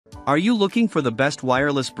Are you looking for the best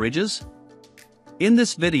wireless bridges? In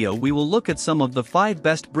this video we will look at some of the 5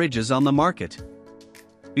 best bridges on the market.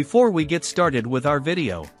 Before we get started with our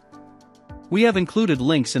video, we have included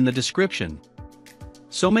links in the description,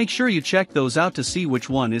 so make sure you check those out to see which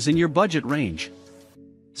one is in your budget range.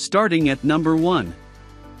 Starting at number 1.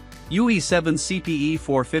 UE7 CPE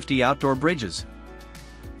 450 Outdoor Bridges.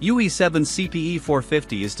 UE7 CPE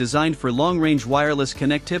 450 is designed for long-range wireless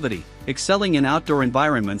connectivity, excelling in outdoor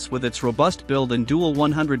environments with its robust build and dual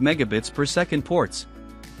 100 megabits per second ports.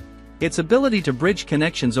 Its ability to bridge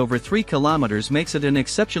connections over 3 kilometers makes it an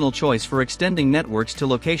exceptional choice for extending networks to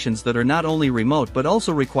locations that are not only remote but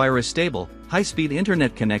also require a stable, high-speed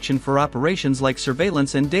internet connection for operations like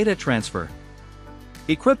surveillance and data transfer.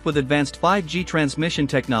 Equipped with advanced 5G transmission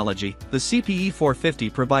technology, the CPE 450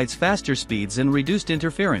 provides faster speeds and reduced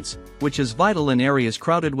interference, which is vital in areas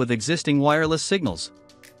crowded with existing wireless signals.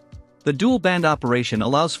 The dual-band operation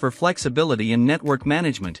allows for flexibility in network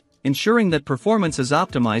management, ensuring that performance is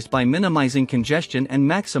optimized by minimizing congestion and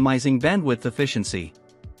maximizing bandwidth efficiency.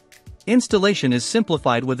 Installation is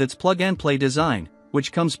simplified with its plug-and-play design,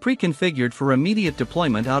 which comes pre-configured for immediate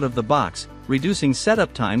deployment out of the box, reducing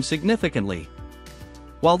setup time significantly.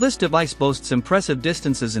 While this device boasts impressive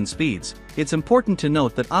distances and speeds, it's important to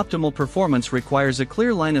note that optimal performance requires a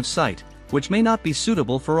clear line of sight, which may not be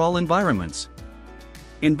suitable for all environments.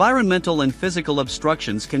 Environmental and physical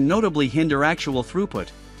obstructions can notably hinder actual throughput,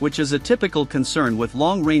 which is a typical concern with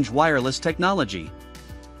long-range wireless technology.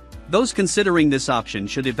 Those considering this option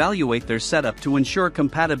should evaluate their setup to ensure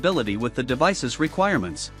compatibility with the device's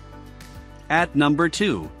requirements. At number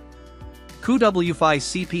 2. KuWFi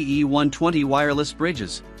CPE 120 Wireless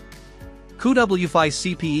Bridges.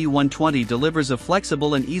 KuWFi CPE 120 delivers a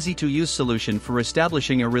flexible and easy-to-use solution for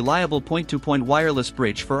establishing a reliable point-to-point wireless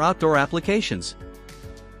bridge for outdoor applications.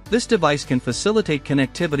 This device can facilitate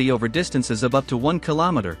connectivity over distances of up to 1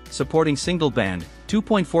 kilometer, supporting single-band,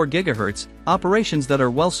 2.4 GHz, operations that are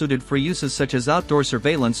well-suited for uses such as outdoor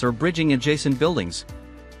surveillance or bridging adjacent buildings.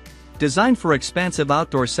 Designed for expansive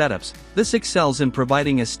outdoor setups, this excels in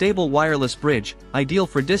providing a stable wireless bridge, ideal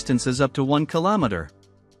for distances up to 1 kilometer.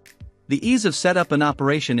 The ease of setup and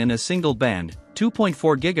operation in a single-band,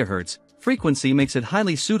 2.4 GHz, frequency makes it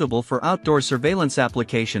highly suitable for outdoor surveillance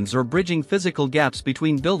applications or bridging physical gaps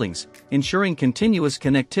between buildings, ensuring continuous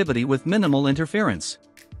connectivity with minimal interference.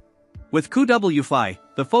 With KuWFi,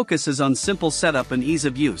 the focus is on simple setup and ease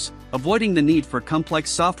of use, avoiding the need for complex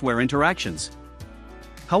software interactions.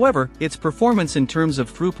 However, its performance in terms of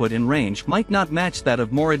throughput and range might not match that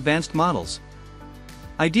of more advanced models.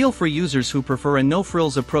 Ideal for users who prefer a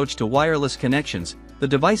no-frills approach to wireless connections, the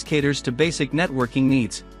device caters to basic networking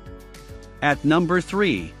needs. At number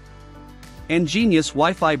 3. EnGenius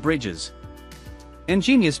Wi-Fi Bridges.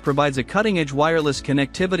 EnGenius provides a cutting-edge wireless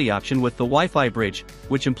connectivity option with the Wi-Fi bridge,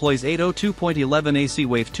 which employs 802.11 AC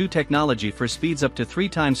Wave 2 technology for speeds up to 3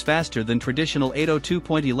 times faster than traditional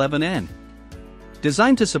 802.11n.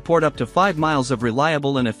 Designed to support up to 5 miles of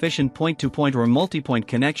reliable and efficient point-to-point or multi-point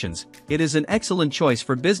connections, it is an excellent choice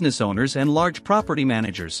for business owners and large property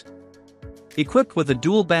managers. Equipped with a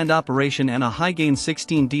dual-band operation and a high-gain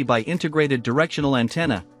 16 dB integrated directional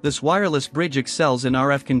antenna, this wireless bridge excels in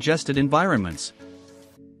RF congested environments.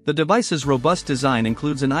 The device's robust design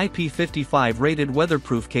includes an IP55 rated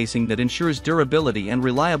weatherproof casing that ensures durability and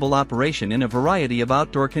reliable operation in a variety of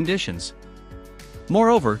outdoor conditions.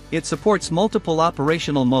 Moreover, it supports multiple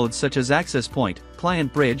operational modes such as access point,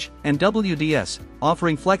 client bridge, and WDS,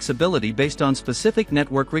 offering flexibility based on specific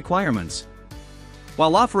network requirements.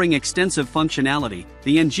 While offering extensive functionality,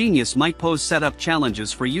 the EnGenius might pose setup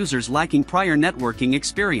challenges for users lacking prior networking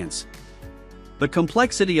experience. The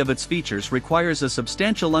complexity of its features requires a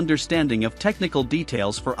substantial understanding of technical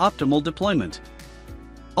details for optimal deployment.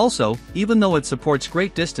 Also, even though it supports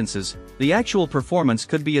great distances, the actual performance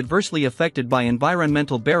could be adversely affected by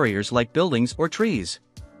environmental barriers like buildings or trees.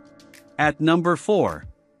 At number 4.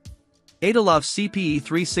 AdaLov CPE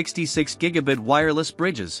 366 Gigabit Wireless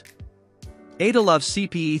Bridges. AdaLov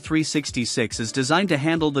CPE 366 is designed to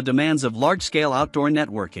handle the demands of large-scale outdoor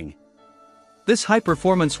networking. This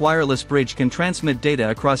high-performance wireless bridge can transmit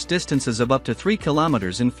data across distances of up to 3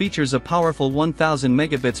 kilometers and features a powerful 1000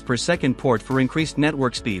 megabits per second port for increased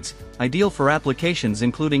network speeds, ideal for applications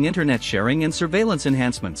including internet sharing and surveillance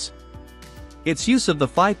enhancements. Its use of the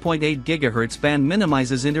 5.8 GHz band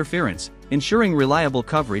minimizes interference, ensuring reliable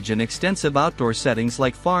coverage in extensive outdoor settings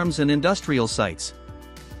like farms and industrial sites.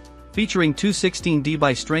 Featuring two 16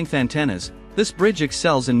 dB strength antennas, this bridge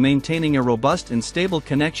excels in maintaining a robust and stable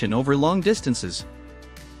connection over long distances.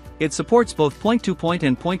 It supports both point-to-point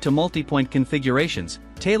and point-to-multipoint configurations,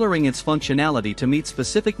 tailoring its functionality to meet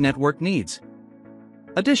specific network needs.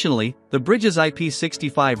 Additionally, the bridge's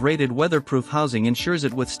IP65 rated weatherproof housing ensures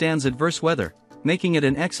it withstands adverse weather, making it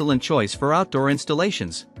an excellent choice for outdoor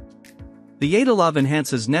installations. The AdaLov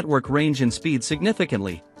enhances network range and speed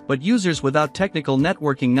significantly, but users without technical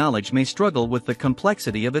networking knowledge may struggle with the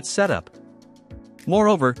complexity of its setup.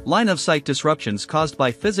 Moreover, line-of-sight disruptions caused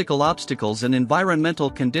by physical obstacles and environmental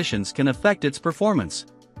conditions can affect its performance.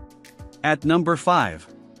 At number 5.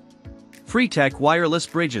 Fretech Wireless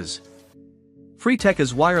Bridges.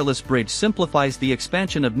 Fretech's wireless bridge simplifies the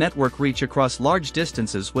expansion of network reach across large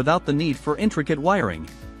distances without the need for intricate wiring.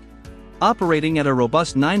 Operating at a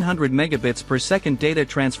robust 900 megabits per second data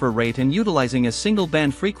transfer rate and utilizing a single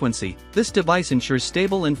band frequency, this device ensures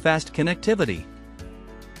stable and fast connectivity.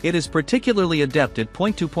 It is particularly adept at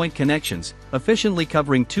point-to-point connections, efficiently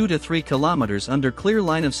covering 2 to 3 kilometers under clear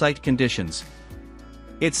line-of-sight conditions.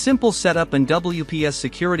 Its simple setup and WPS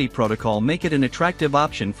security protocol make it an attractive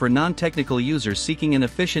option for non-technical users seeking an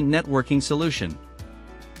efficient networking solution.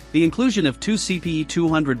 The inclusion of 2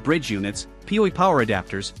 CPE200 bridge units, PoE power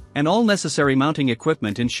adapters, and all necessary mounting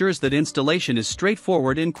equipment ensures that installation is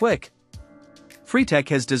straightforward and quick. Fretech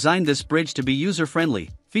has designed this bridge to be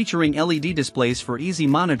user-friendly, featuring LED displays for easy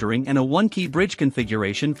monitoring and a one-key bridge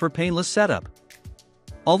configuration for painless setup.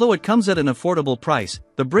 Although it comes at an affordable price,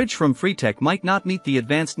 the bridge from Fretech might not meet the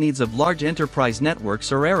advanced needs of large enterprise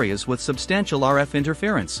networks or areas with substantial RF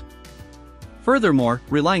interference. Furthermore,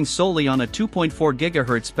 relying solely on a 2.4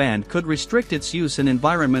 GHz band could restrict its use in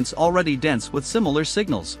environments already dense with similar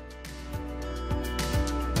signals.